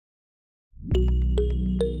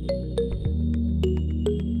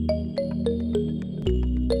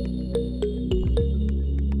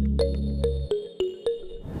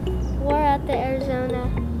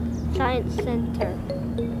center.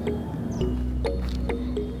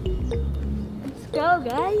 Let's go,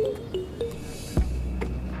 guys.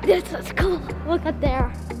 This was cool. Look up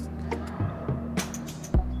there.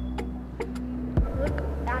 Look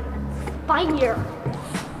at that spire.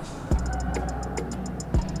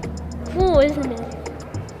 Cool, isn't it?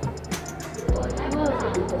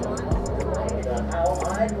 How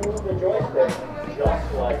I move the joystick,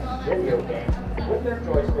 just like video games, with their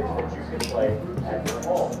joysticks that you can play at your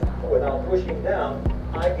home. Without pushing down,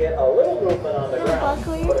 I get a little movement on the ground,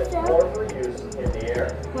 but it's more for use in the air.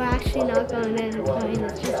 We're actually not going in and playing,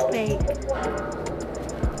 it's just fake.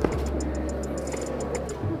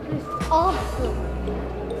 This is awesome.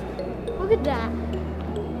 Look at that.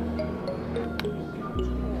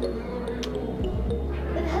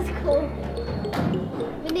 That's cool.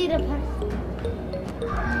 We need a person.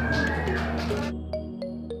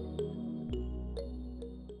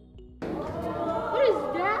 What is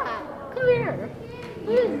that? Come here.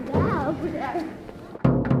 What is that over there?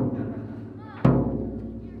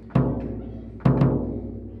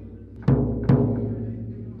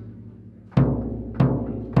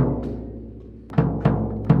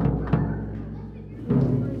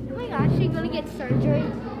 Am I actually going to get surgery?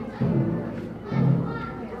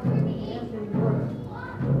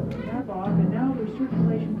 And now there's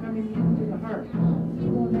circulation coming into the heart.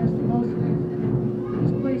 Small anastomosis.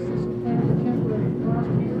 This place is planned for temporary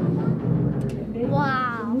frost here. And they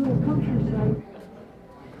Wow. a little puncture site.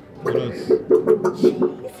 What is?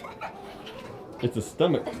 It's a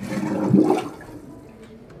stomach.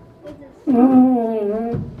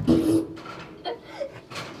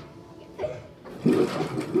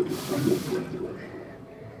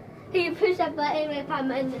 You push that button if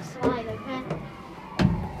I'm in the slide, okay?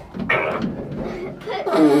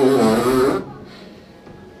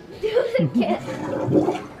 Do it again.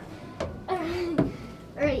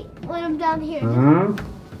 Alright, when I'm down here.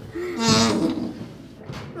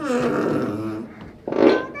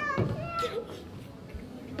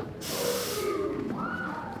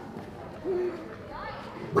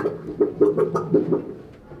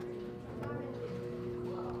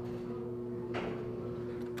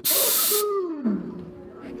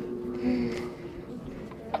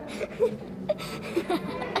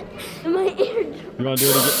 My ear. You want to do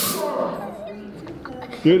it again?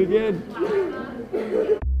 Do it again.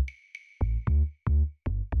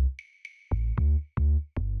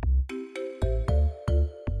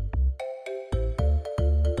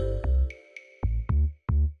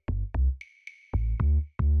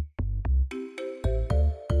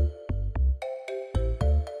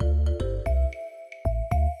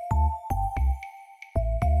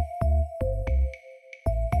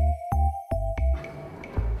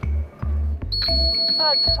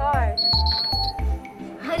 Oh, it's hard.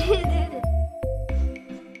 How do you do this?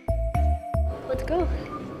 Let's go.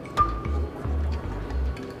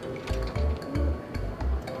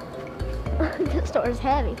 This door is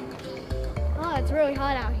heavy. Oh, it's really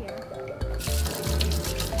hot out here.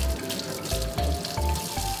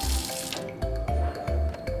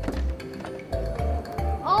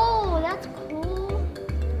 Oh, that's cool.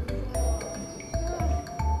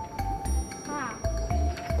 Wow.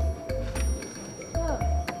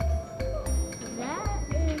 That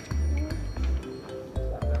is cool.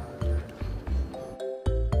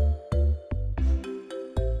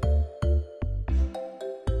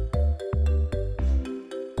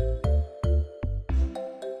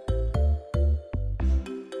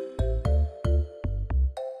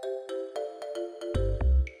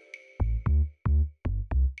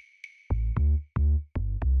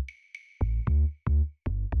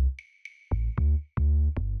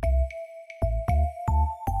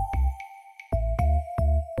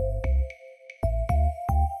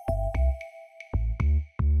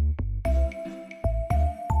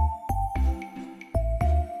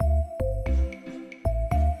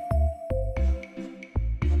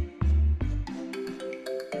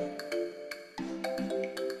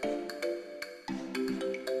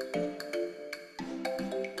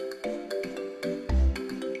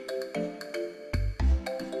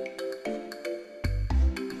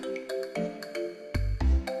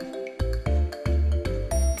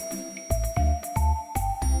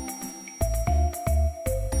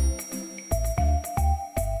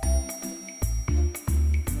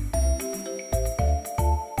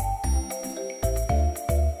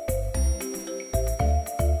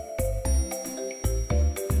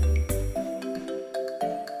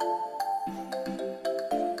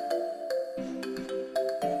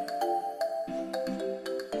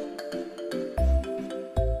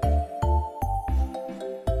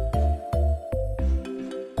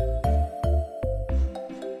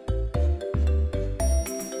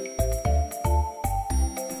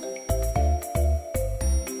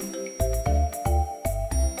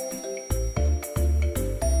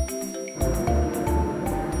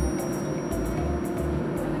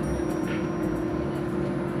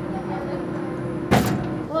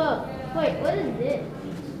 Wait, what is this?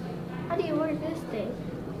 How do you work this thing?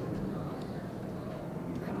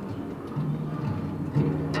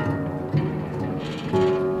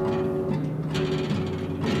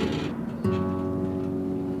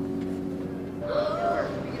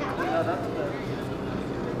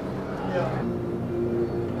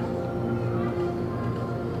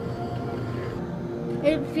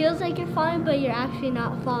 It feels like you're falling, but you're actually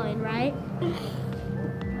not falling, right?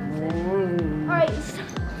 All right.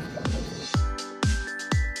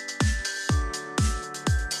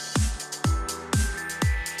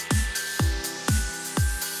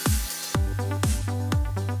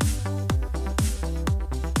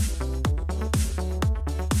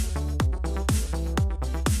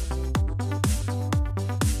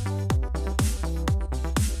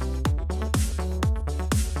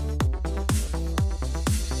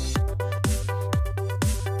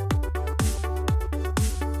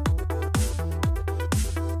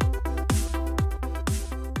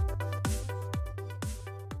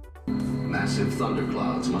 Massive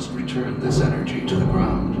thunderclouds must return this energy to the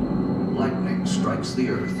ground. Lightning strikes the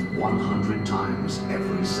earth 100 times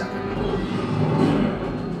every second.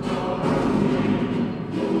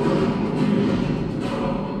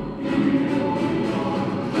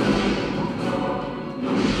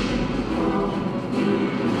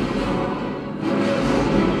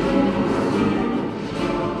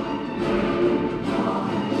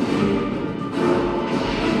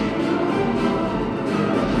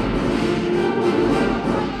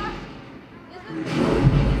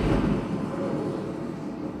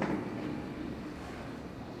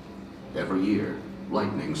 Every year,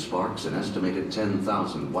 lightning sparks an estimated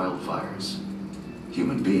 10,000 wildfires.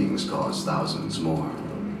 Human beings cause thousands more.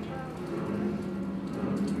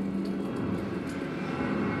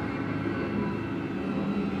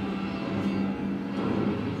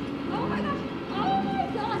 Oh my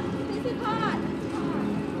gosh, this is hot.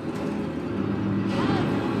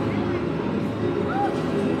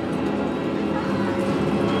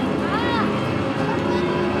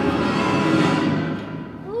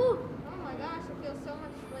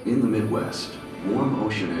 In the Midwest, warm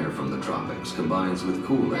ocean air from the tropics combines with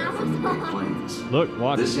cool air from the Great Plains. Look,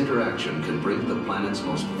 watch. This interaction can bring the planet's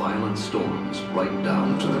most violent storms right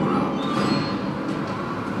down to the ground.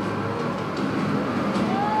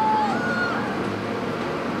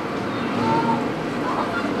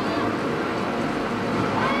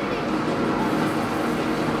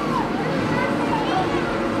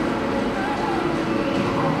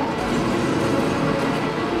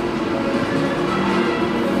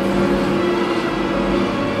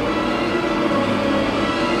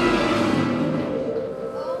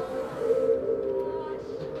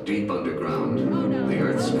 Deep underground, the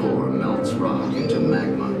Earth's core melts rock into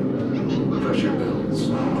magma. Pressure builds,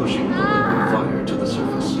 pushing the liquid fire to the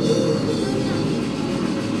surface.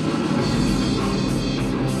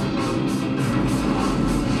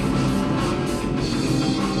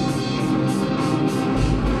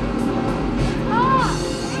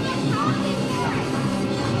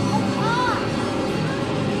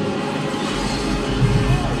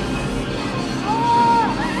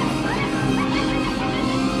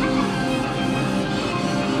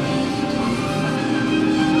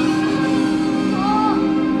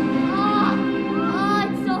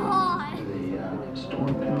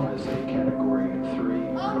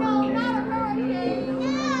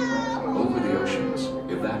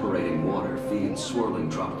 Swirling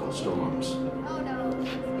tropical storms.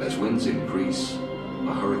 As winds increase,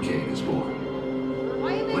 a hurricane is born.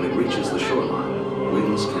 When it reaches the shoreline,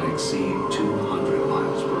 winds can exceed 200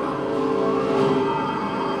 miles per hour.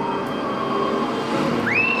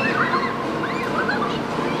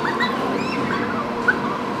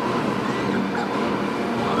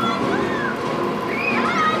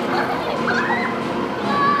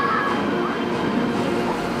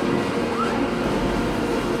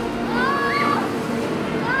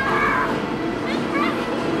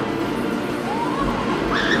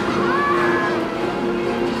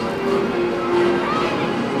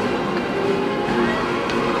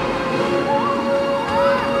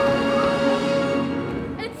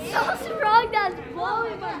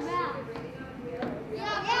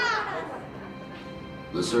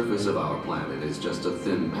 The surface of our planet is just a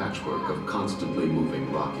thin patchwork of constantly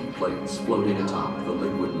moving rocky plates floating atop the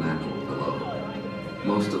liquid mantle below.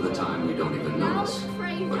 Most of the time we don't even notice,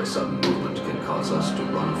 but a sudden movement can cause us to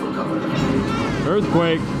run for cover.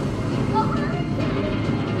 Earthquake!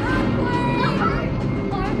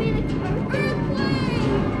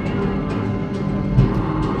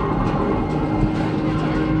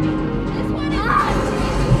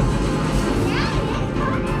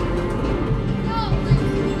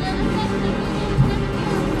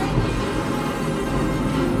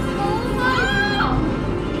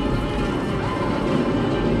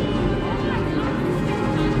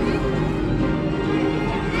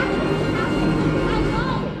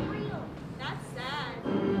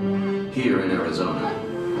 Here in Arizona,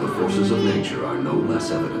 the forces of nature are no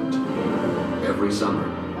less evident. Every summer,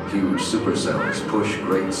 huge supercells push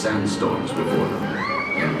great sandstorms before them,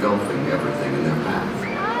 engulfing everything in their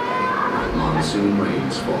path. Monsoon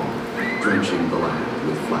rains fall, drenching the land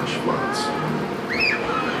with flash floods.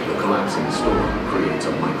 The collapsing storm creates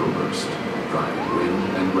a microburst, driving wind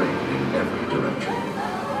and rain in every direction.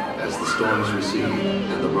 As the storms recede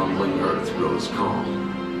and the rumbling earth grows calm,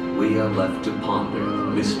 we are left to ponder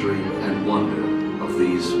the mystery and wonder of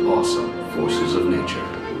these awesome forces of nature.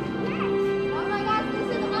 Oh my gosh, this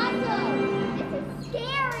is awesome! This is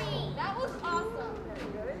scary! That was awesome!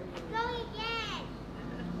 Go again!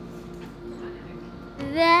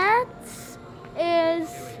 That is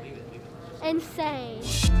insane.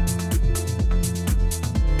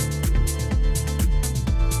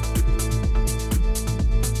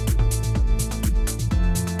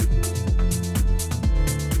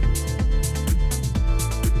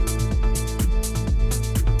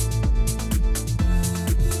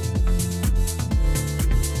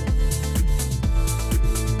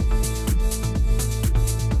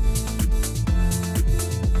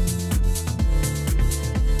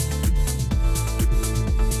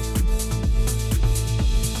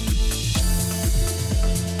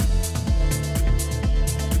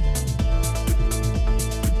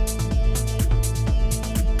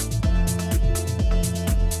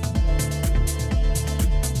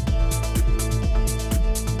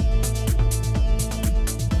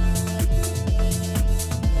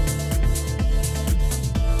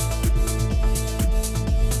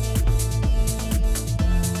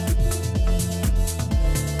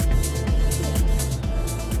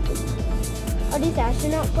 Are these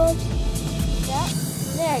astronaut clothes? Yeah.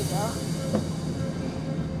 There you go.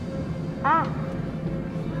 Ah.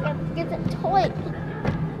 You have to get the toy.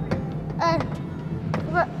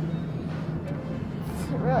 Look. It's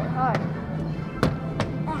really hard.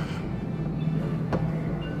 Ah.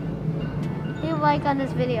 Leave a like on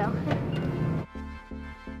this video.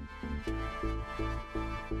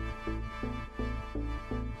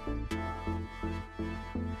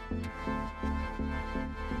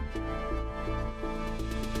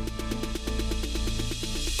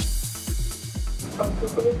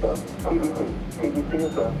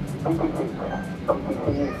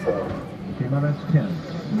 T-minus 10,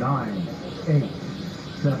 9, 8,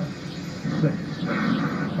 7, 6,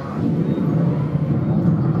 5.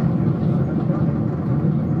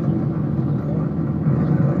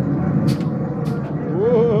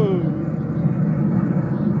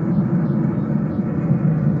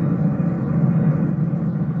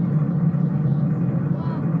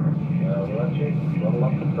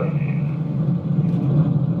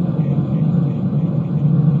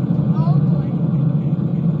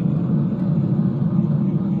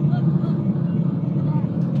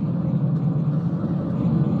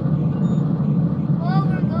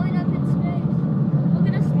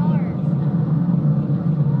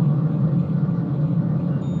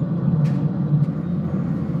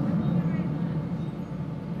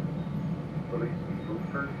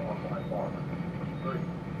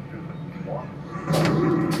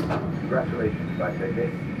 Congratulations, I say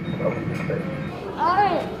this. Welcome to space.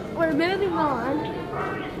 Alright, we're moving on.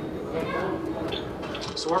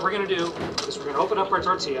 So what we're going to do is we're going to open up our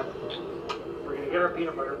tortilla. We're going to get our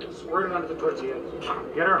peanut butter, squirt it onto the tortilla,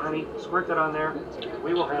 get our honey, squirt that on there, and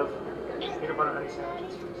we will have peanut butter honey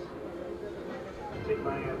sandwiches. Take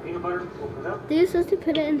my peanut butter, open it up. Are you supposed to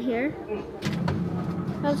put it in here?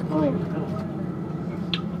 That's cool.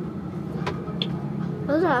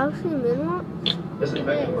 Those are actually mineral? This is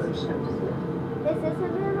vegetables. Is this a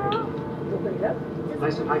mineral? Open it up.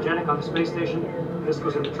 Nice and hygienic on the space station. This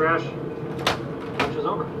goes in the trash. Lunch is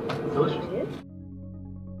over. Delicious.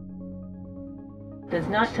 Does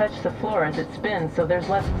not touch the floor as it spins, so there's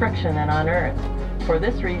less friction than on Earth. For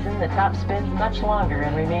this reason, the top spins much longer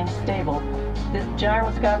and remains stable. This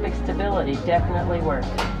gyroscopic stability definitely works.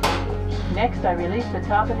 Next, I release the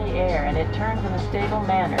top in the air and it turns in a stable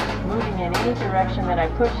manner, moving in any direction that I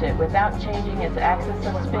push it without changing its axis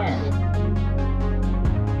of spin.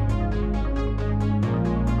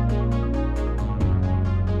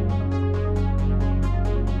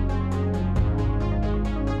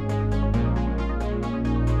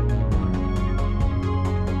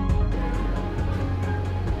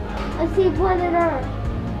 I see planet Earth.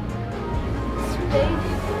 Space.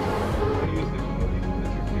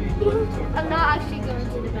 I'm not actually going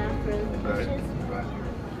to the bathroom.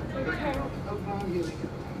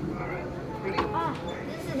 Ah,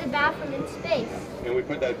 this is the bathroom in space. And we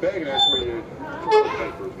put that bag, and that's where you put the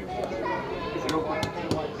bed for people.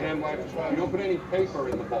 And you don't put any paper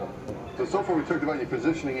in the bowl. So far we talked about your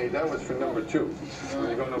positioning aid. That was for number 2. When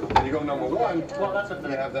you go number 1, well, that's what you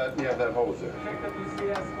have that hose there.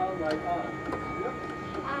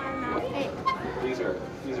 These are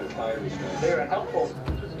tire restraints. They're helpful.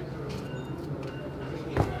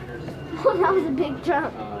 Oh, that was a big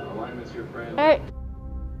jump. Alignment's your friend. All right.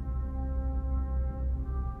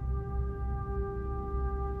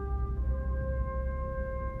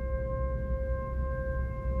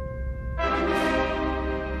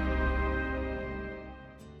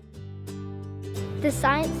 The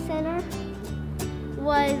Science Center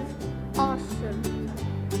was awesome.